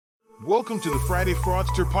Welcome to the Friday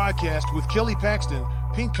Fraudster podcast with Kelly Paxton,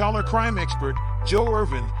 pink collar crime expert, Joe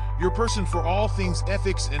Irvin, your person for all things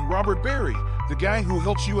ethics, and Robert Berry, the guy who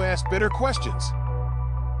helps you ask better questions.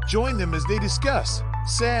 Join them as they discuss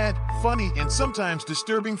sad, funny, and sometimes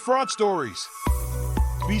disturbing fraud stories.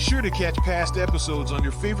 Be sure to catch past episodes on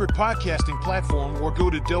your favorite podcasting platform or go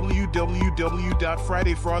to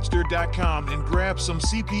www.fridayfraudster.com and grab some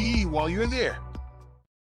CPE while you're there.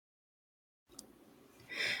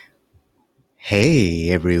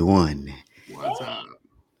 Hey everyone. What's up?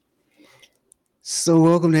 So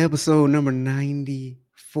welcome to episode number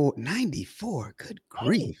 94. 94, good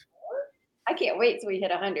grief. I can't wait till we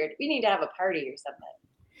hit 100. We need to have a party or something.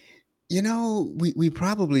 You know, we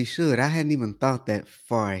probably should. I hadn't even thought that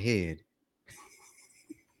far ahead.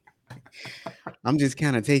 I'm just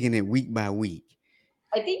kind of taking it week by week.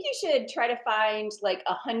 I think you should try to find like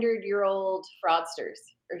 100-year-old fraudsters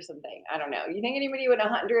or something. I don't know. You think anybody with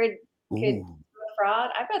 100 could do a fraud?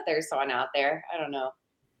 I bet there's someone out there. I don't know.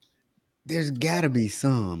 There's got to be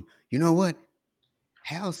some. You know what?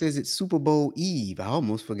 Hal says it's Super Bowl Eve. I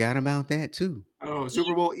almost forgot about that too. Oh,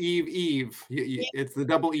 Super Bowl Eve. It's the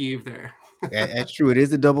double Eve there. That's true. It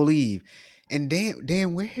is a double Eve. And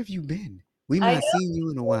Dan, where have you been? We've not seen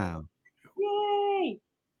you in a while. Yay!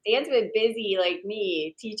 Dan's been busy like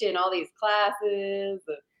me, teaching all these classes.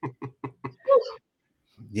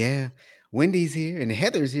 Yeah. Wendy's here and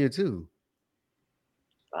Heather's here too.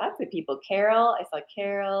 Lots of people. Carol. I saw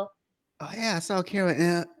Carol. Oh, yeah, I saw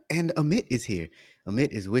Carol. And Amit is here.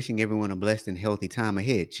 Amit is wishing everyone a blessed and healthy time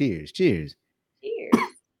ahead. Cheers. Cheers. Cheers.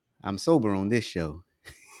 I'm sober on this show.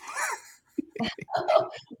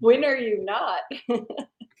 When are you not?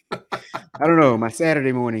 I don't know. My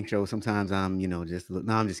Saturday morning show, sometimes I'm, no,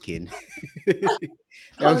 I'm just kidding.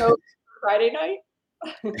 Friday night?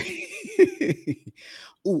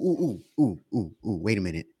 Ooh, wait a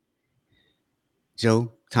minute.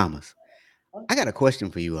 Joe, Thomas, I got a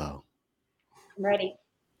question for you all. I'm ready.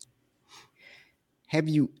 Have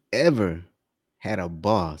you ever had a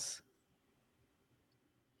boss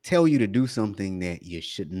tell you to do something that you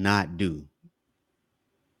should not do?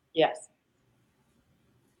 Yes.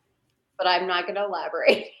 But I'm not going to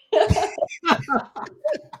elaborate.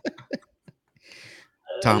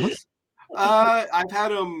 Thomas? I've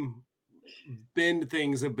had them bend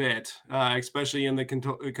things a bit, especially in the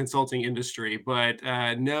consulting industry. But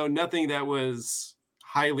no, nothing that was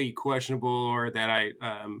highly questionable or that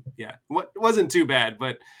wasn't too bad.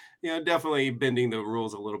 But, definitely bending the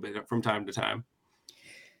rules a little bit from time to time.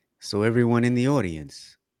 So everyone in the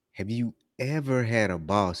audience, have you ever had a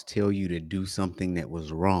boss tell you to do something that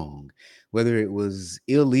was wrong, whether it was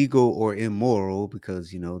illegal or immoral,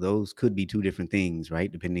 because, those could be two different things,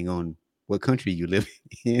 right? Depending on what country you live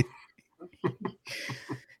in.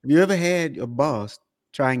 Have you ever had a boss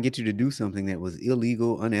try and get you to do something that was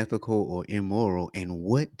illegal, unethical, or immoral? And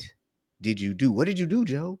what did you do? What did you do,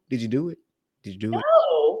 Joe? Did you do it?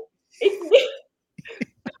 No.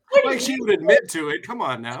 Like she would admit to it. Come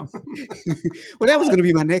on now. Well, that was going to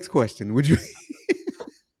be my next question. Would you?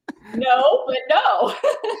 No, but no.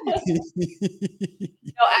 No,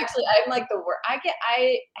 actually, I'm like the worst.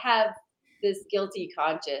 I have this guilty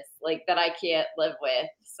conscience, like that I can't live with.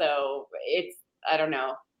 So it's, I don't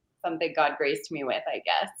know, something God graced me with, I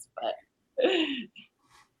guess. But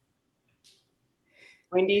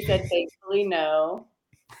Wendy said, thankfully, no.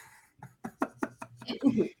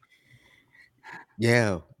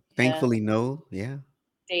 Yeah. Thankfully, no. Yeah.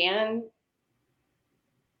 Dan,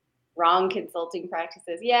 wrong consulting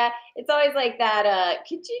practices. Yeah, it's always like that.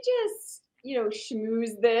 Could you just,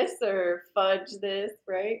 schmooze this or fudge this,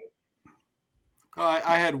 right?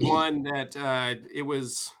 I had one that it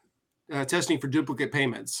was testing for duplicate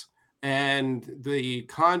payments. And the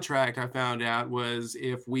contract I found out was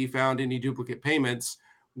if we found any duplicate payments,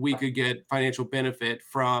 we could get financial benefit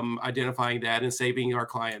from identifying that and saving our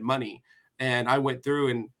client money. And I went through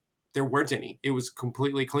and there weren't any. It was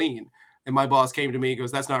completely clean. And my boss came to me and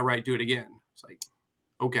goes, "That's not right. Do it again." It's like,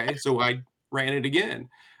 okay. So I ran it again.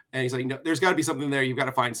 And he's like, "No, there's got to be something there. You've got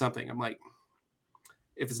to find something." I'm like,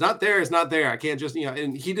 if it's not there, it's not there. I can't just,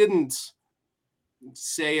 and he didn't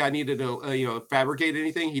say I needed to, fabricate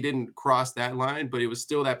anything. He didn't cross that line, but it was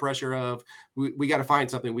still that pressure of we got to find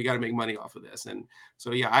something. We got to make money off of this. And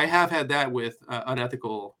so, yeah, I have had that with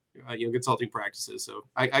unethical, consulting practices. So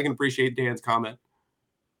I can appreciate Dan's comment.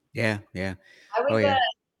 Yeah. I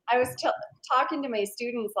was talking to my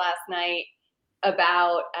students last night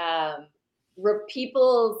about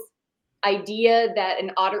people's idea that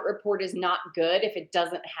an audit report is not good if it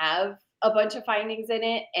doesn't have a bunch of findings in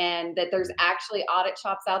it, and that there's actually audit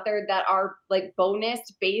shops out there that are like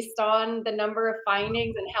bonused based on the number of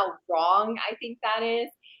findings and how wrong I think that is.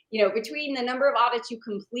 Between the number of audits you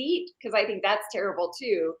complete, because I think that's terrible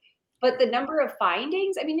too, but the number of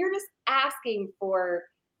findings, I mean, you're asking for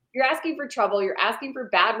trouble, you're asking for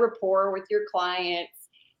bad rapport with your clients.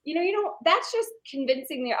 That's just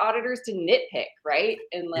convincing the auditors to nitpick, right?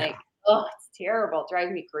 And like, oh, it's terrible. It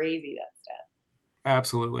drives me crazy, that stuff.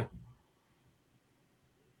 Absolutely.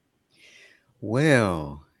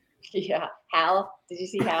 Well, Yeah. Hal, did you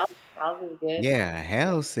see Hal? Hal is good. yeah,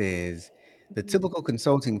 Hal says the typical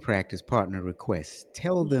consulting practice partner requests,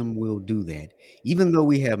 tell them we'll do that, even though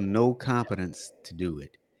we have no competence to do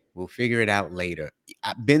it. We'll figure it out later.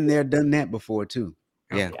 I've been there, done that before too.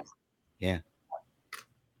 Yep. Yeah.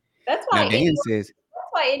 That's Now why Dan says,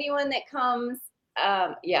 anyone that comes,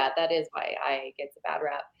 that is why I get the bad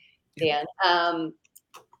rap, Dan.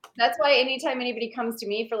 That's why anytime anybody comes to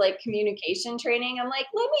me for like communication training, I'm like,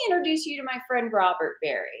 let me introduce you to my friend Robert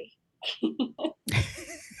Berry.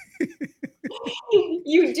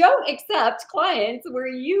 You don't accept clients where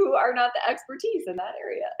you are not the expertise in that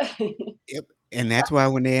area. yep. And that's why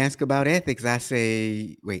when they ask about ethics, I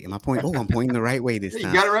say, wait, am I pointing? Oh, I'm pointing the right way this You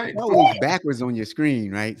time. got it right. It's always backwards on your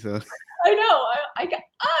screen, right? So I know. I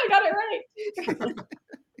got it right.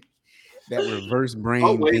 that reverse Oh,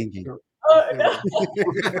 brain wait. thinking.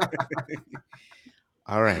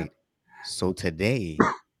 All right. So today,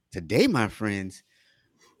 my friends,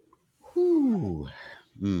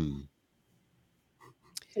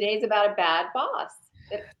 Today's about a bad boss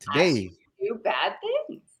that today do bad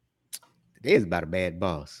things. Today is about a bad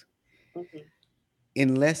boss. Mm-hmm.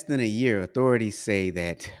 In less than a year, authorities say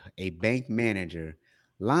that a bank manager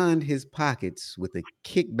lined his pockets with a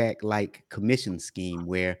kickback-like commission scheme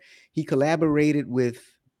where he collaborated with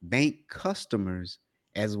bank customers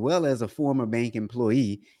as well as a former bank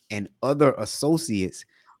employee and other associates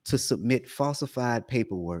to submit falsified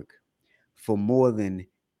paperwork for more than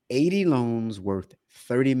 80 loans worth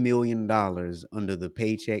 $30 million under the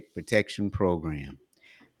Paycheck Protection Program.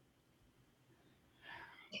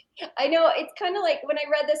 I know it's kind of like when I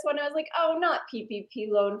read this one, I was like, oh, not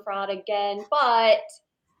PPP loan fraud again. But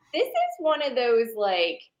this is one of those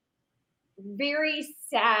like very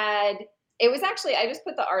sad. It was actually, I just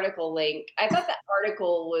put the article link. I thought the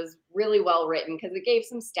article was really well written because it gave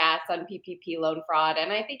some stats on PPP loan fraud.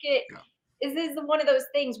 And I think it is one of those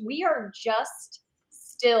things we are just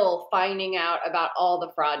still finding out about all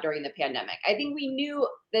the fraud during the pandemic. I think we knew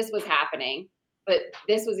this was happening, but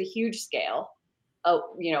this was a huge scale of,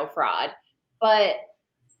 fraud. But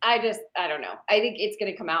I don't know. I think it's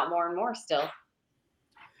going to come out more and more still.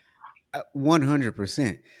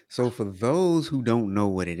 100%. So for those who don't know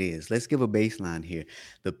what it is, let's give a baseline here.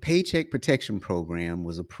 The Paycheck Protection Program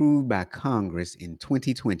was approved by Congress in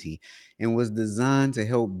 2020 and was designed to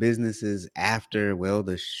help businesses after,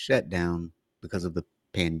 the shutdown because of the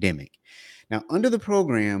pandemic. Now, under the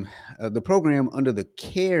program under the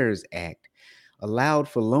CARES Act allowed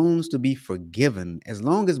for loans to be forgiven as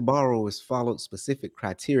long as borrowers followed specific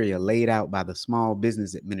criteria laid out by the Small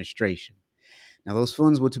Business Administration. Now, those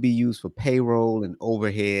funds were to be used for payroll and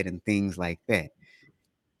overhead and things like that.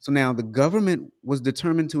 So now the government was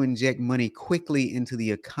determined to inject money quickly into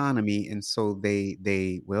the economy. And so they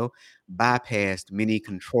bypassed many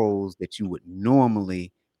controls that you would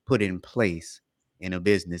normally put in place in a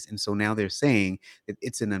business. And so now they're saying that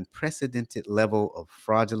it's an unprecedented level of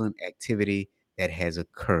fraudulent activity that has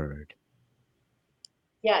occurred.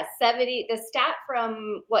 Yeah, the stat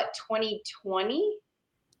from 2020?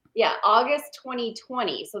 Yeah, August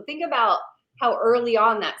 2020. So think about how early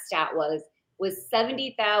on that stat was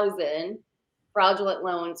 70,000 fraudulent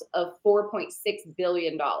loans of $4.6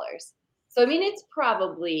 billion. So, I mean, it's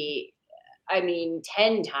probably,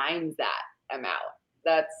 10 times that amount.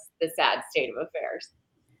 That's the sad state of affairs.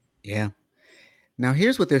 Yeah. Now,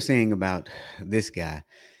 here's what they're saying about this guy.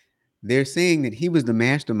 They're saying that he was the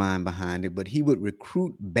mastermind behind it, but he would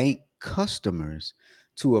recruit bank customers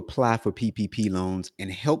to apply for PPP loans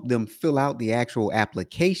and help them fill out the actual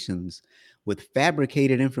applications with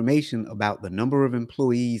fabricated information about the number of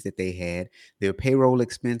employees that they had, their payroll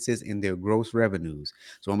expenses, and their gross revenues.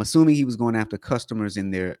 So I'm assuming he was going after customers in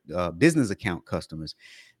their business account customers.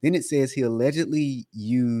 Then it says he allegedly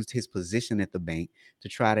used his position at the bank to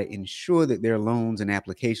try to ensure that their loans and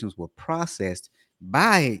applications were processed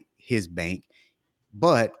by his bank,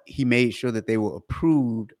 but he made sure that they were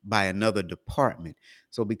approved by another department.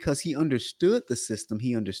 So because he understood the system,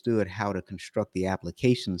 he understood how to construct the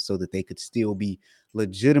application so that they could still be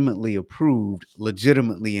legitimately approved,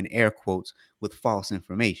 legitimately in air quotes, with false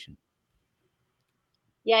information.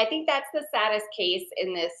 Yeah, I think that's the saddest case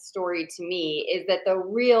in this story to me is that the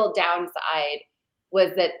real downside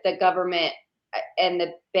was that the government and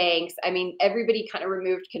the banks, I mean, everybody kind of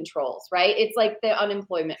removed controls, right? It's like the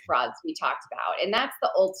unemployment frauds we talked about. And that's the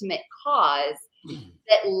ultimate cause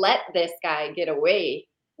that let this guy get away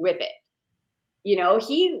with it.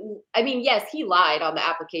 I mean, yes, he lied on the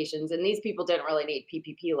applications, and these people didn't really need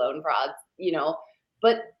PPP loan frauds,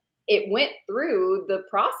 but it went through the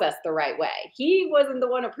process the right way. He wasn't the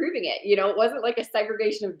one approving it. It wasn't like a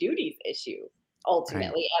segregation of duties issue Right.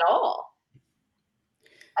 ultimately at all.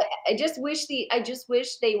 I just wish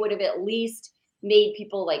they would have at least made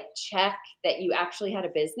people like check that you actually had a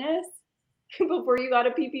business before you got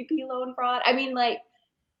a PPP loan fraud. I mean,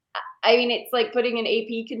 it's like putting an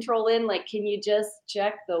AP control in. Like, can you just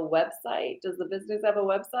check the website? Does the business have a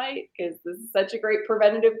website? Because this is such a great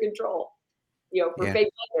preventative control, for Yeah. fake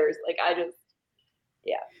vendors.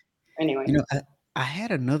 Yeah. Anyway, I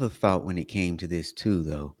had another thought when it came to this too,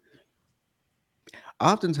 though.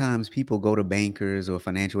 Oftentimes people go to bankers or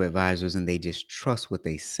financial advisors and they just trust what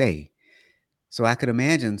they say. So I could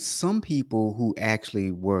imagine some people who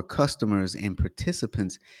actually were customers and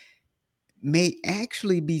participants may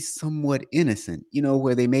actually be somewhat innocent,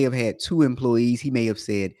 where they may have had two employees. He may have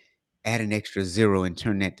said, add an extra zero and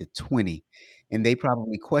turn that to 20. And they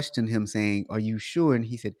probably questioned him saying, are you sure? And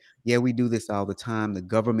he said, yeah, we do this all the time. The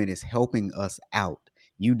government is helping us out.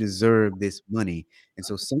 You deserve this money. And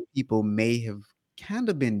so some people may have kind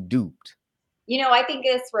of been duped. I think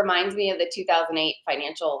this reminds me of the 2008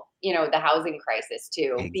 the housing crisis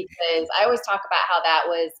too, because Exactly. I always talk about how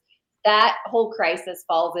that whole crisis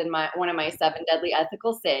falls in one of my 7 deadly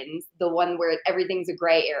ethical sins, the one where everything's a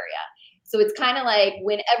gray area. So it's kind of like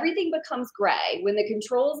when everything becomes gray, when the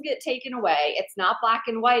controls get taken away, it's not black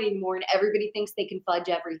and white anymore, and everybody thinks they can fudge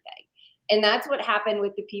everything. And that's what happened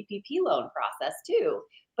with the PPP loan process too.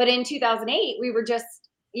 But in 2008, we were just,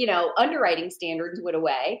 underwriting standards went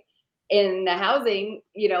away in the housing,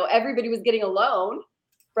 everybody was getting a loan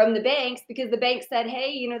from the banks because the bank said,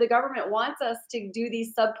 hey, the government wants us to do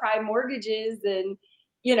these subprime mortgages and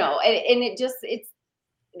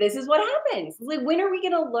this is what happens. Like, when are we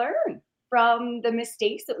going to learn from the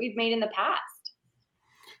mistakes that we've made in the past?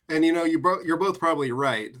 And you're both probably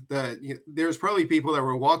right that there's probably people that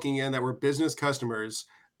were walking in that were business customers,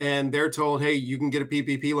 and they're told, "Hey, you can get a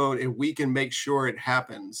PPP loan, and we can make sure it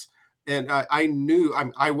happens." And I knew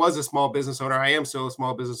I was a small business owner. I am still a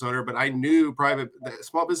small business owner, but I knew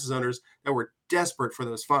small business owners that were desperate for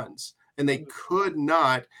those funds, and they could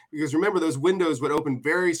not, because remember, those windows would open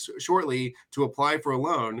very shortly to apply for a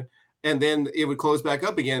loan, and then it would close back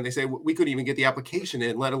up again. They say we couldn't even get the application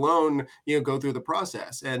in, let alone go through the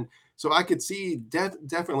process. And so I could see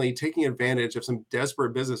definitely taking advantage of some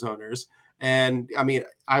desperate business owners. And I mean,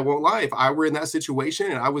 I won't lie, if I were in that situation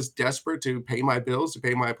and I was desperate to pay my bills, to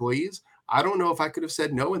pay my employees, I don't know if I could have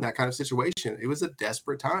said no in that kind of situation. It was a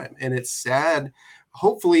desperate time, and it's sad.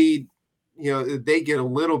 Hopefully, they get a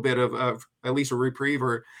little bit of at least a reprieve,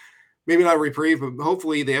 or maybe not a reprieve, but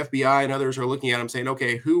hopefully the FBI and others are looking at them saying,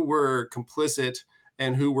 okay, who were complicit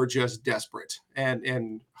and who were just desperate,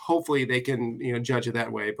 and hopefully they can judge it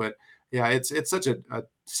that way. But yeah, it's such a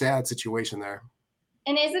sad situation there.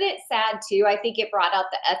 And isn't it sad too? I think it brought out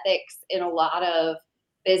the ethics in a lot of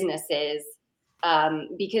businesses,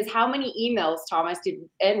 because how many emails, Thomas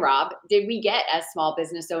and Rob, did we get as small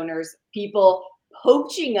business owners? People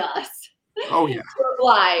poaching us Oh yeah. to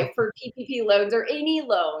apply for PPP loans or any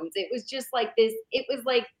loans. It was just like this. It was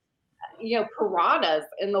like piranhas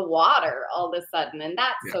in the water all of a sudden, and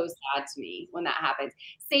that's Yeah. so sad to me when that happens.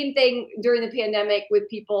 Same thing during the pandemic with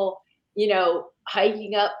people,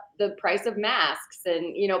 hiking up the price of masks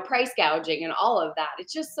and price gouging and all of that.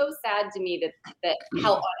 It's just so sad to me that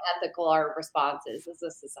how unethical our response is as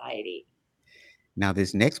a society. Now,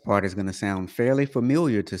 this next part is going to sound fairly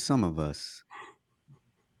familiar to some of us.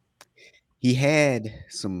 He had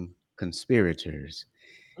some conspirators.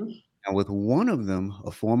 And with one of them,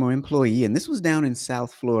 a former employee, and this was down in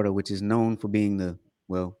South Florida, which is known for being the,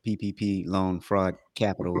 well, PPP loan fraud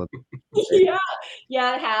capital of Yeah,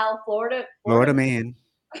 yeah, Hal, Florida, Florida man.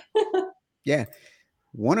 Yeah.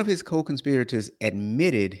 One of his co-conspirators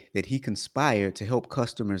admitted that he conspired to help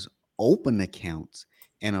customers open accounts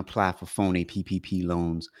and apply for phony PPP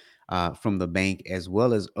loans from the bank, as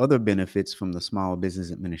well as other benefits from the Small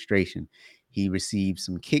Business Administration. He received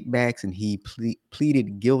some kickbacks and he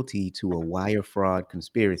pleaded guilty to a wire fraud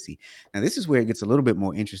conspiracy. Now, this is where it gets a little bit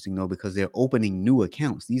more interesting, though, because they're opening new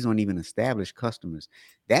accounts. These aren't even established customers.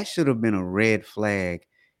 That should have been a red flag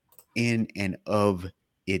in and of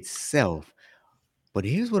itself. But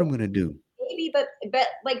here's what I'm going to do. maybe, but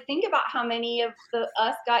like think about how many of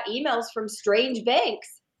us got emails from strange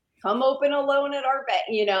banks. Come open a loan at our bank,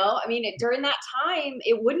 I mean, during that time,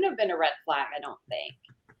 it wouldn't have been a red flag, I don't think.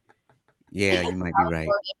 Yeah, you might be right.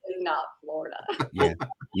 Florida is not Florida. Yeah,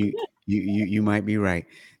 you might be right.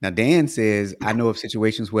 Now, Dan says, I know of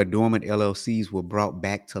situations where dormant LLCs were brought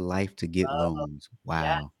back to life to get loans. Wow.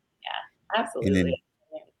 Yeah, And absolutely. then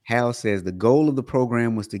Hal says the goal of the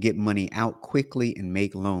program was to get money out quickly and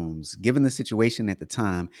make loans. Given the situation at the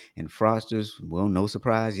time, and fraudsters, well, no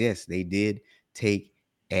surprise, yes, they did take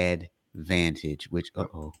advantage, which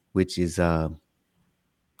is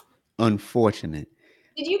unfortunate.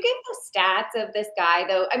 Did you get the stats of this guy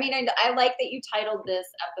though? I mean, I like that you titled this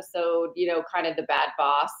episode, kind of the bad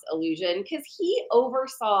boss illusion, because he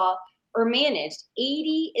oversaw or managed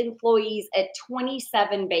 80 employees at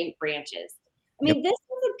 27 bank branches. I mean, This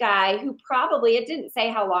was a guy who probably, it didn't say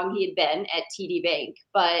how long he had been at TD Bank,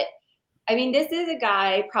 but I mean, this is a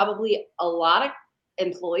guy probably a lot of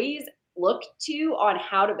employees look to on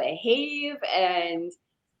how to behave. And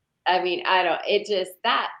I mean,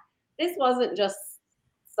 this wasn't just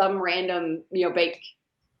some random, bank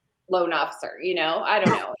loan officer, I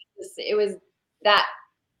don't know. That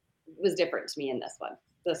was different to me in this one.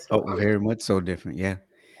 Oh, very much so different. Yeah.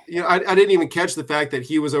 I didn't even catch the fact that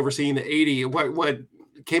he was overseeing the 80. What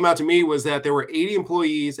came out to me was that there were 80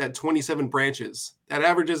 employees at 27 branches. That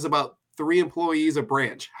averages about 3 employees a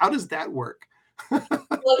branch. How does that work?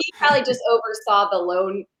 Well, he probably just oversaw the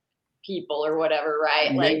loan people or whatever,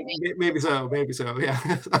 right? Like maybe so.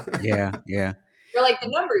 Yeah. You're like, the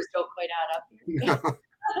numbers don't quite add up here.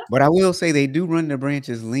 But I will say they do run their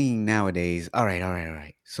branches lean nowadays. All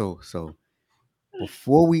right. So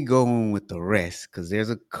before we go on with the rest, because there's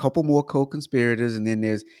a couple more co-conspirators, and then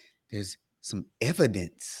there's some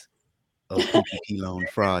evidence of PPP loan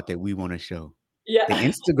fraud that we want to show. Yeah. The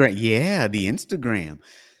Instagram.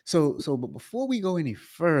 So, but before we go any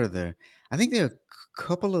further, I think there are a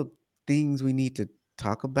couple of things we need to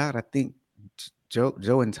talk about. I think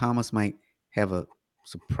Joe and Thomas might have a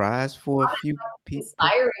surprise for a few people.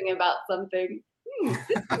 Inspiring about something. This is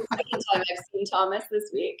the second time I've seen Thomas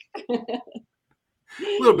this week.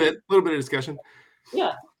 A little bit of discussion.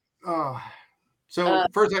 Yeah. So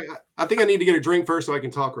first, I think I need to get a drink first so I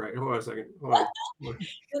can talk right. Hold on a second.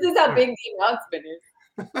 This is how big the announcement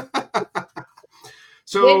is.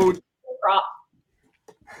 So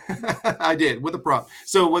I did with a prop.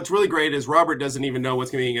 So what's really great is Robert doesn't even know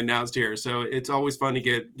what's being announced here. So it's always fun to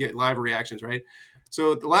get live reactions, right?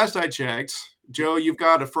 So the last I checked, Joe, you've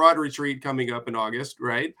got a fraud retreat coming up in August,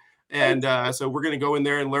 right? And so we're going to go in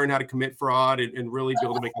there and learn how to commit fraud and really be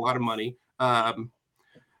able to make a lot of money.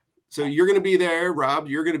 So you're going to be there, Rob.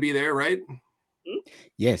 You're going to be there, right?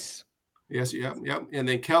 Yes. Yes. Yep. And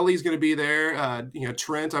then Kelly's going to be there.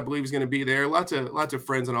 Trent, I believe, is going to be there. Lots of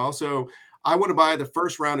friends, and also I want to buy the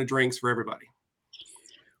first round of drinks for everybody.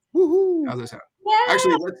 Woohoo! How's that sound? Yeah.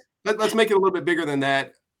 Actually, let's make it a little bit bigger than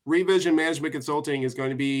that. Revision Management Consulting is going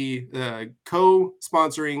to be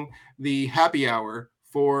co-sponsoring the happy hour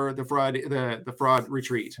for the fraud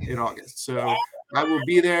retreat in August. So I will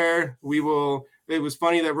be there. It was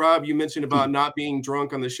funny that Rob, you mentioned about not being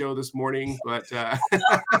drunk on the show this morning, but I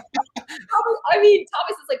mean,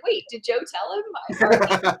 Thomas is like, wait, did Joe tell him?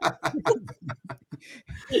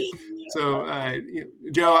 So,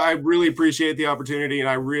 Joe, I really appreciate the opportunity, and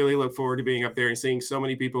I really look forward to being up there and seeing so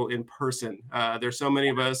many people in person. There's so many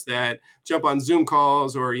of us that jump on Zoom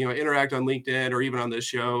calls or interact on LinkedIn or even on this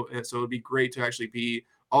show, and so it'd be great to actually be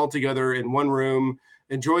all together in one room,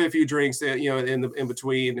 enjoy a few drinks, in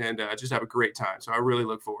between, and just have a great time. So I really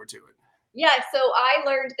look forward to it. Yeah, so I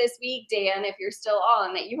learned this week, Dan, if you're still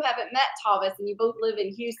on, that you haven't met Thomas and you both live in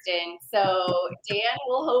Houston. So Dan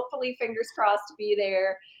will hopefully, fingers crossed, be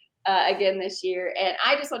there again this year. And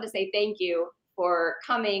I just want to say thank you for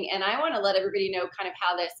coming. And I want to let everybody know kind of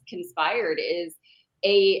how this conspired. Is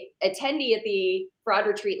a attendee at the fraud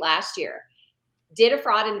retreat last year did a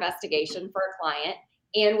fraud investigation for a client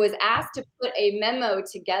and was asked to put a memo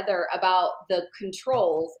together about the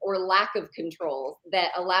controls or lack of controls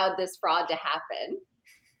that allowed this fraud to happen.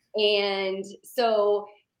 And so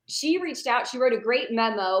she reached out, she wrote a great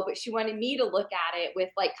memo, but she wanted me to look at it with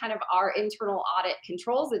like kind of our internal audit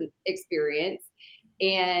controls and experience.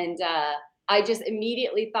 And I just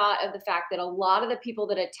immediately thought of the fact that a lot of the people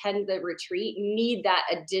that attend the retreat need that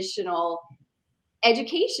additional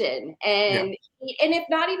education. And if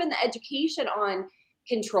not even the education on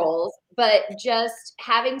controls, but just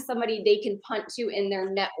having somebody they can punt to in their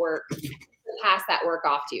network to pass that work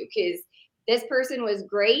off to, because this person was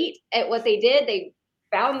great at what they did. They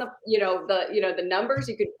found the numbers,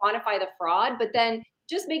 you could quantify the fraud, but then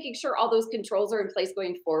just making sure all those controls are in place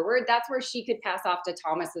going forward. That's where she could pass off to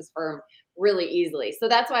Thomas's firm really easily. So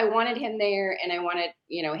that's why I wanted him there, and I wanted,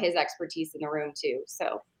 his expertise in the room too.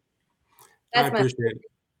 So I that's my appreciate it.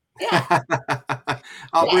 yeah.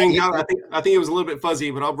 I'll Yeah. bring out. I think it was a little bit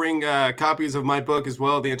fuzzy, but I'll bring copies of my book as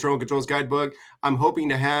well, the Internal Controls Guidebook. I'm hoping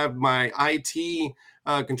to have my IT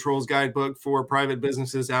controls guidebook for private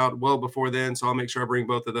businesses out well before then, so I'll make sure I bring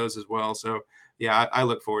both of those as well. So yeah, I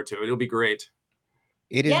look forward to it. It'll be great.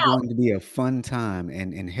 It is Yeah. going to be a fun time,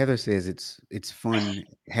 and Heather says it's fun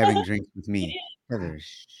having drinks with me. Heather,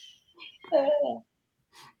 shh.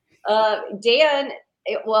 Dan,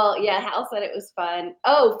 Hal said it was fun.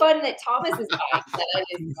 Oh, fun that Thomas is fine. That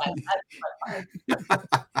is fun. That's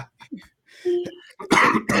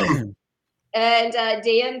fun. And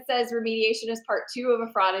Dan says remediation is part 2 of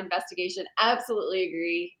a fraud investigation. Absolutely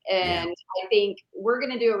agree. And I think we're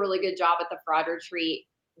going to do a really good job at the fraud retreat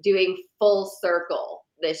doing full circle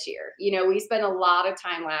this year. We spent a lot of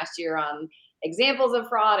time last year on examples of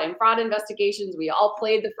fraud and fraud investigations. We all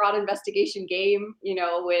played the fraud investigation game,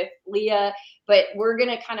 with Leah, but we're going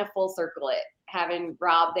to kind of full circle it, having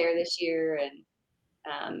Rob there this year and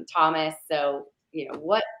Thomas. So,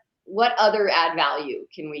 what other add value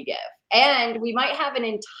can we give? And we might have an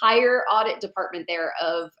entire audit department there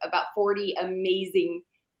of about 40 amazing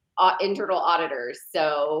internal auditors.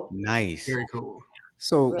 So Nice. Very cool.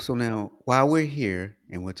 So now, while we're here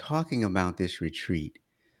and we're talking about this retreat,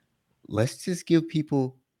 let's just give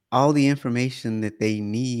people all the information that they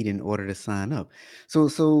need in order to sign up.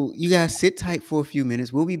 So you guys sit tight for a few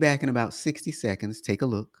minutes. We'll be back in about 60 seconds. Take a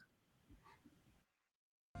look.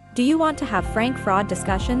 Do you want to have frank fraud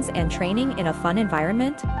discussions and training in a fun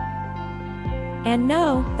environment? And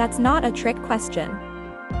no, that's not a trick question.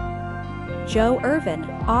 Joe Irvin,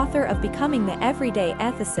 author of Becoming the Everyday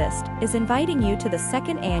Ethicist, is inviting you to the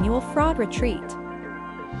 2nd annual Fraud Retreat.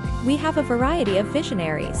 We have a variety of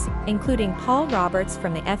visionaries, including Paul Roberts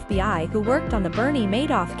from the FBI, who worked on the Bernie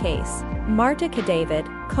Madoff case, Marta Kadavid,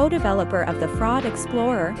 co-developer of the Fraud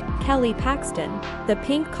Explorer, Kelly Paxton, the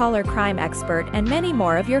pink collar crime expert, and many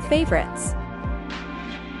more of your favorites.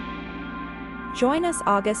 Join us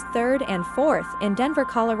August 3rd and 4th in Denver,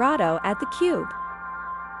 Colorado at The Cube,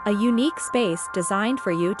 a unique space designed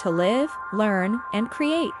for you to live, learn, and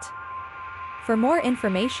create. For more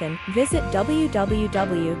information, visit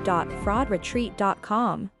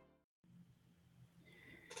www.fraudretreat.com.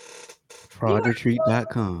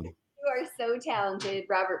 Fraudretreat.com. You are so talented,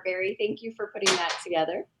 Robert Berry. Thank you for putting that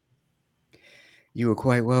together. You are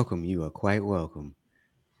quite welcome. You are quite welcome.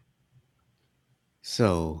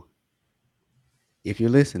 So, if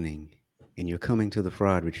you're listening and you're coming to the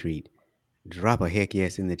Fraud Retreat, drop a heck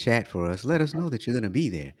yes in the chat for us. Let us know that you're going to be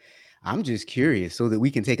there. I'm just curious so that we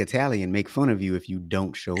can take a tally and make fun of you if you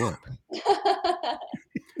don't show up.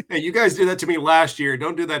 Hey, you guys did that to me last year.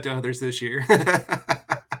 Don't do that to others this year.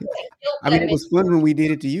 I mean, it was fun when we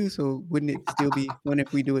did it to you, so wouldn't it still be fun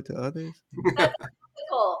if we do it to others? That's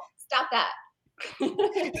cool. Stop that. Peer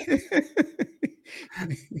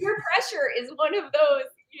pressure is one of those,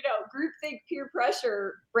 groupthink peer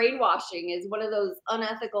pressure, brainwashing is one of those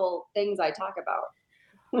unethical things I talk about.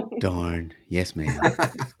 Darn. Yes, ma'am.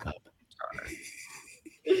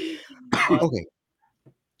 Okay.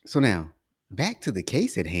 So now, back to the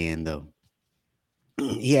case at hand, though.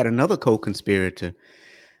 He had another co-conspirator.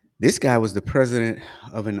 This guy was the president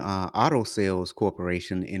of an auto sales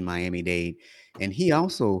corporation in Miami-Dade, and he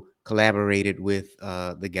also collaborated with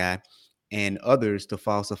the guy and others to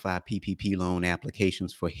falsify PPP loan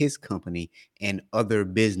applications for his company and other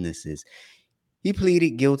businesses. He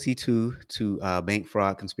pleaded guilty to bank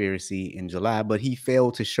fraud conspiracy in July, but he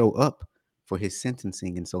failed to show up for his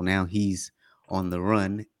sentencing, and so now he's on the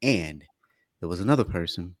run. And there was another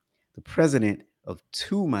person, the president of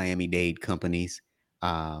 2 Miami-Dade companies,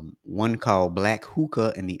 one called Black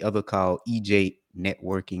Hookah and the other called EJ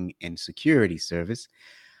Networking and Security Service.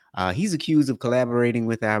 He's accused of collaborating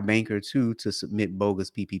with our banker, too, to submit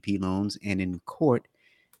bogus PPP loans. And in court,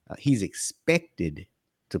 he's expected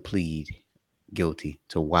to plead guilty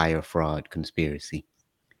to wire fraud conspiracy.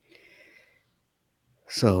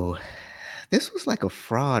 So this was like a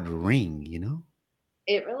fraud ring,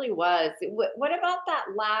 It really was. What about that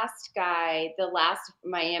last guy, the last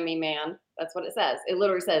Miami man? That's what it says. It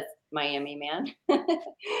literally says Miami man.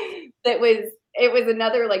 It was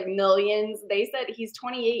another like millions. They said he's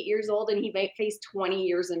 28 years old and he may face 20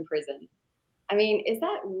 years in prison. I mean, is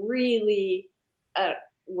that really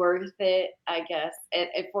worth it? I guess. And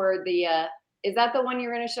for the is that the one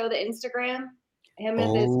you're going to show the Instagram? Him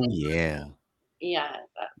and his. Yeah. Yeah.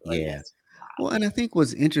 Yeah. Well, and I think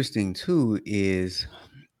what's interesting too is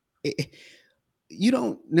you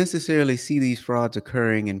don't necessarily see these frauds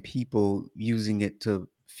occurring and people using it to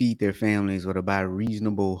feed their families or to buy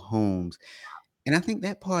reasonable homes. And I think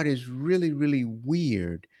that part is really, really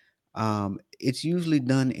weird. It's usually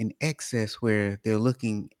done in excess where they're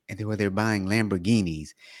looking at where they're buying Lamborghinis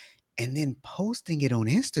and then posting it on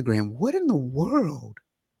Instagram. What in the world?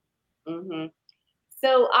 Hmm.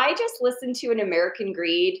 So I just listened to an American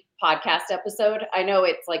Greed podcast episode. I know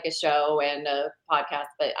it's like a show and a podcast,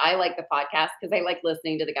 but I like the podcast because I like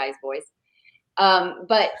listening to the guy's voice.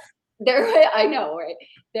 But there, I know, right?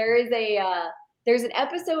 There is there's an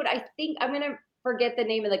episode. I think I'm gonna forget the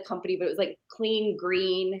name of the company, but it was like Clean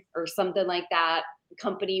Green or something like that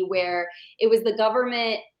company where it was the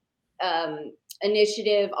government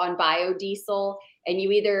initiative on biodiesel, and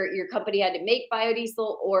your company had to make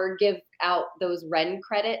biodiesel or give out those REN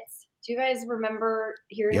credits. Do you guys remember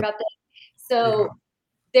hearing Yep. about that? So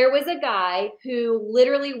there was a guy who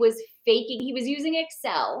literally was faking. He was using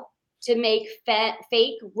Excel to make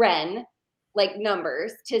fake REN like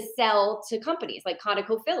numbers to sell to companies like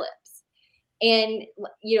ConocoPhillips, and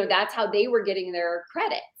that's how they were getting their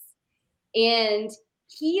credits. And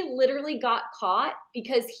he literally got caught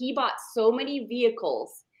because he bought so many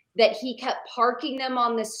vehicles that he kept parking them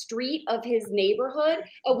on the street of his neighborhood.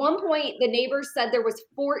 At one point, the neighbors said there was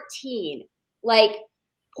 14 like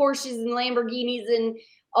Porsches and Lamborghinis and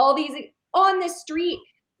all these on the street.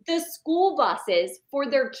 The school buses for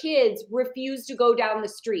their kids refused to go down the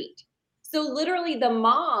street. So literally the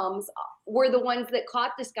moms were the ones that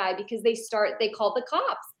caught this guy because they called the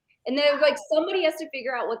cops. And they're like, somebody has to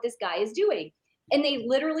figure out what this guy is doing. And they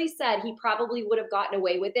literally said he probably would have gotten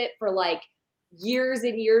away with it for like years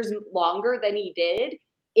and years longer than he did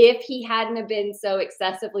if he hadn't have been so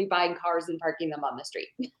excessively buying cars and parking them on the street.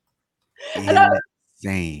 And I was,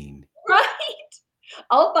 Insane. right?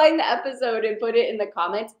 I'll find the episode and put it in the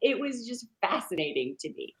comments. It was just fascinating to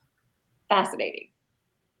me. Fascinating.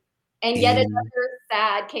 And yet another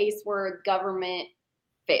sad case where government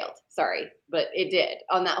failed. Sorry, but it did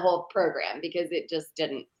on that whole program because it just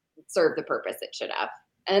didn't serve the purpose it should have.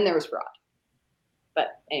 And there was fraud.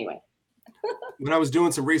 But anyway. When I was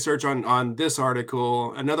doing some research on this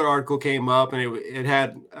article, another article came up, and it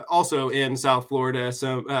had also in South Florida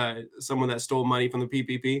someone that stole money from the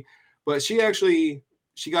PPP, but she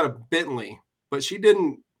got a Bentley, but she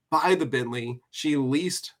didn't buy the Bentley, she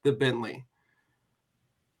leased the Bentley.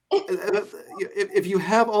 If you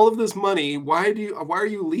have all of this money, why are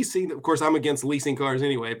you leasing? Of course, I'm against leasing cars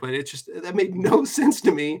anyway, but that made no sense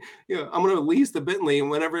to me. I'm going to lease the Bentley, and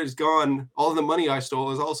whenever it's gone, all of the money I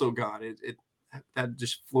stole is also gone. That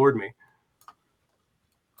just floored me.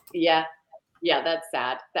 Yeah, that's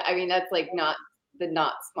sad. I mean, that's like not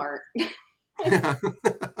smart.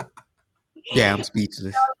 Yeah, I'm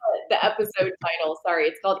speechless. The episode title, sorry,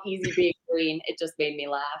 it's called Easy Being Green. It just made me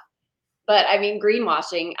laugh. But I mean,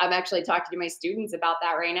 greenwashing, I'm actually talking to my students about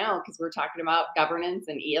that right now because we're talking about governance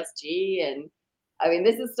and ESG. And I mean,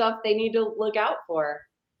 this is stuff they need to look out for.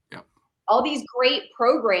 Yeah. All these great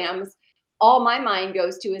programs, all my mind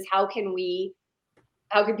goes to is how can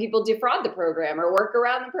people defraud the program or work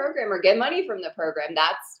around the program or get money from the program?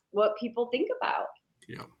 That's what people think about.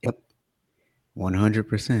 Yeah. Yep.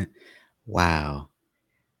 100%. Wow.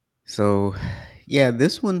 So, yeah,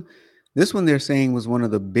 this one they're saying was one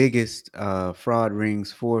of the biggest fraud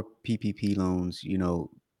rings for PPP loans,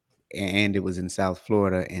 and it was in South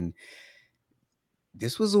Florida. And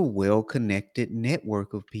this was a well-connected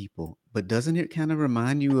network of people. But doesn't it kind of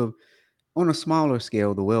remind you of, on a smaller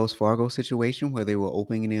scale, the Wells Fargo situation where they were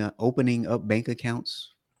opening up bank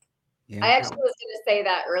accounts? Yeah. I actually was going to say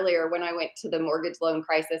that earlier when I went to the mortgage loan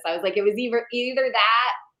crisis. I was like, it was either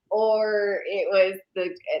that or it was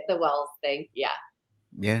the Wells thing. Yeah.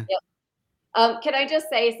 Yeah. Yep. Can I just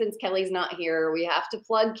say, since Kelly's not here, we have to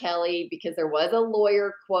plug Kelly because there was a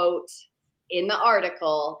lawyer quote in the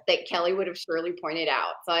article that Kelly would have surely pointed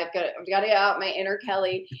out. So I've got to get out my inner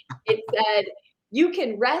Kelly. It said, "You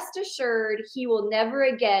can rest assured he will never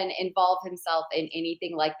again involve himself in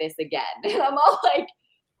anything like this again." And I'm all like,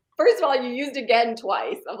 first of all, you used again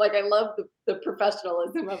twice. I'm like, I love the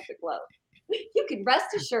professionalism of the quote. You can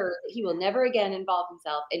rest assured that he will never again involve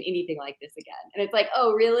himself in anything like this again. And it's like,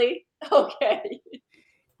 oh, really? Okay.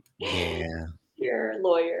 Yeah. You're a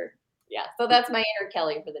lawyer. Yeah. So that's my inner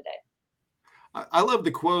Kelly for the day. I love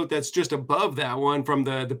the quote that's just above that one from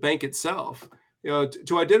the bank itself.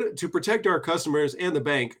 To protect our customers and the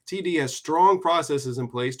bank, TD has strong processes in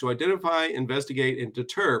place to identify, investigate, and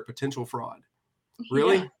deter potential fraud.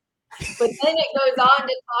 Really? Yeah. But then it goes on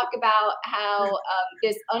to talk about how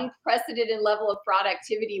this unprecedented level of fraud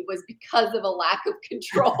activity was because of a lack of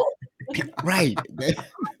control. Right. Of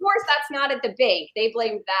course, that's not at the bank. They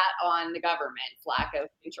blamed that on the government's lack of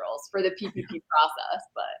controls for the PPP process.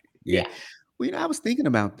 But Yeah. yeah. Well, I was thinking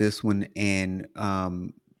about this one and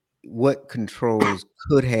what controls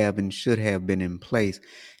could have and should have been in place.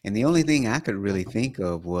 And the only thing I could really think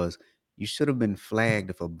of was you should have been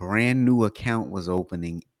flagged if a brand new account was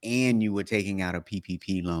opening and you were taking out a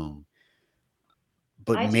PPP loan.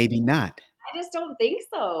 But I just, maybe not. I just don't think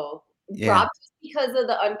so, Yeah. Rob, just because of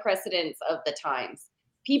the unprecedented of the times.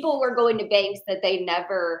 People were going to banks that they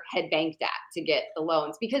never had banked at to get the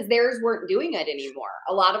loans because theirs weren't doing it anymore.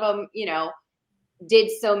 A lot of them,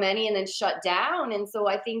 did so many and then shut down. And so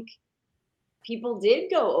I think people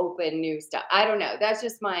did go open new stuff. I don't know. That's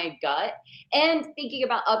just my gut. And thinking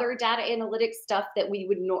about other data analytics stuff that we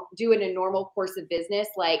would do in a normal course of business,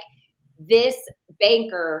 like this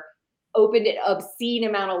banker opened an obscene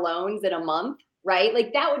amount of loans in a month, right?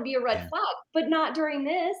 Like that would be a red flag, but not during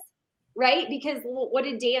this, right? Because what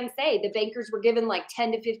did Dan say? The bankers were given like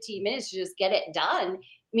 10 to 15 minutes to just get it done.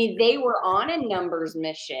 I mean, they were on a numbers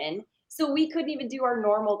mission, so we couldn't even do our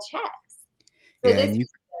normal checks. So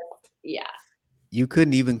you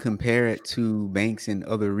couldn't even compare it to banks in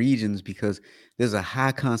other regions because there's a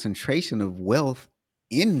high concentration of wealth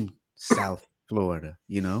in South Florida,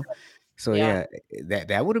 So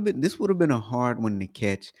that would have been, this would have been a hard one to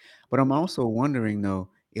catch. But I'm also wondering though,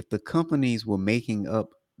 if the companies were making up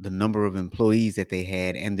the number of employees that they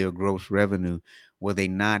had and their gross revenue, were they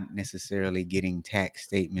not necessarily getting tax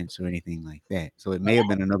statements or anything like that? So it may have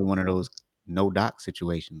been another one of those no doc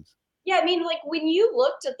situations. Yeah, I mean, like when you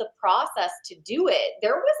looked at the process to do it,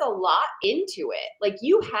 there was a lot into it. Like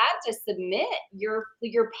you had to submit your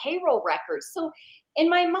payroll records. So in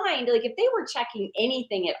my mind, like if they were checking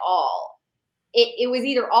anything at all, it was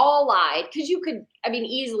either all lied because you could, I mean,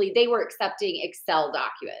 easily they were accepting Excel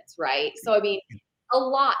documents, right? So I mean, a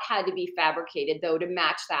lot had to be fabricated though to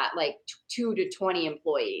match that like 2 to 20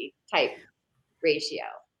 employee type ratio.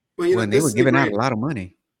 Well, and they were giving out a lot of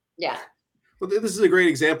money. Yeah. Well, this is a great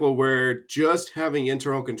example where just having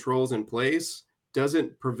internal controls in place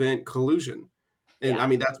doesn't prevent collusion. And I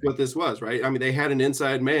mean, that's what this was, right? I mean, they had an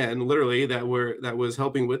inside man literally that was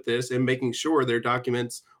helping with this and making sure their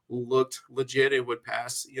documents looked legit and would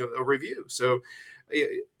pass, a review. So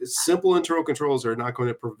simple internal controls are not going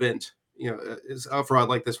to prevent, a fraud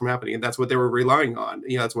like this from happening. And that's what they were relying on.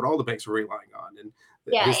 That's what all the banks were relying on. And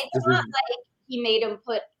it's not like he made them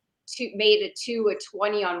made a 2 a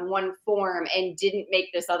 20 on one form and didn't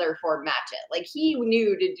make this other form match it. Like he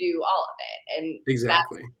knew to do all of it. And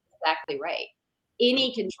exactly. That's exactly right.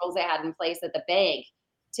 Any controls they had in place at the bank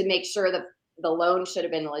to make sure that the loan should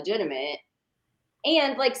have been legitimate.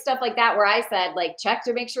 And like stuff like that, where I said, like, check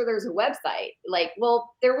to make sure there's a website. Like,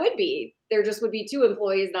 well, there just would be 2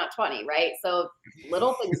 employees, not 20, right? So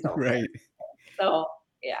little things don't right. So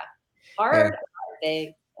hard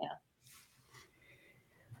thing. Yeah.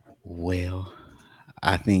 Well,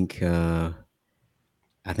 I think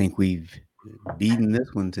we've beaten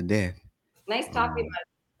this one to death. Nice talking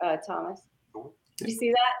about Thomas. Did you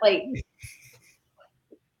see that? Like,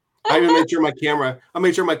 I even made sure my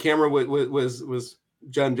camera was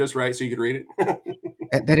done just right so you could read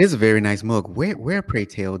it. That is a very nice mug. Where pray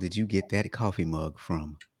tell did you get that coffee mug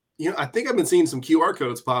from? I think I've been seeing some QR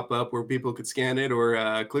codes pop up where people could scan it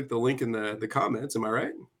or click the link in the comments. Am I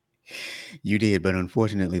right? You did, but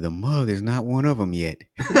unfortunately, the mug is not one of them yet.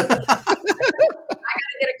 I gotta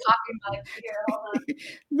get a coffee mug here. Hold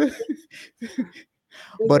on.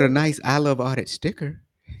 But a nice I Love Audit sticker.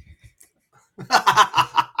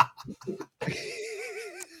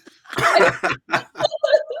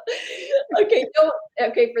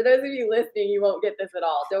 Okay, for those of you listening, you won't get this at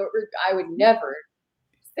all. I would never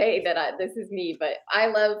say that this is me, but I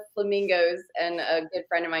love flamingos, and a good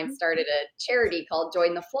friend of mine started a charity called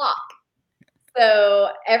Join the Flock.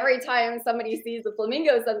 So every time somebody sees a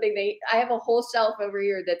flamingo, I have a whole shelf over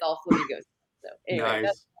here that's all flamingos. So anyway,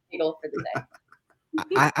 That's my goal for the day.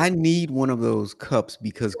 I need one of those cups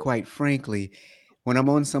because, quite frankly, when I'm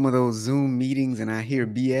on some of those Zoom meetings and I hear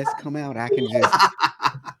BS come out, I can just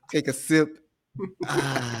take a sip.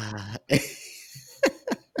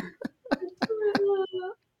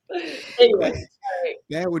 Anyway,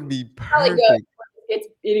 that would be perfect. It's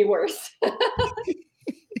any worse.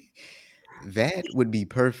 That would be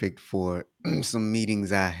perfect for some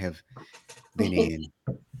meetings I have been in.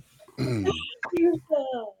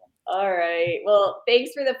 All right. Well,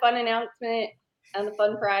 thanks for the fun announcement on the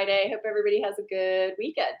Fun Friday. Hope everybody has a good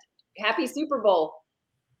weekend. Happy Super Bowl.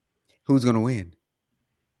 Who's going to win?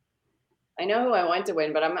 I know who I want to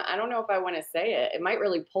win, but I don't know if I want to say it. It might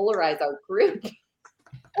really polarize our group.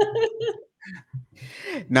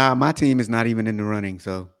 Nah, my team is not even in the running,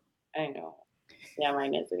 so Yeah,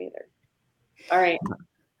 mine isn't either. All right.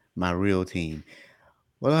 My real team.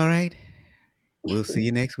 Well, all right. We'll see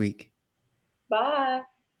you next week. Bye.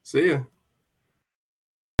 See ya.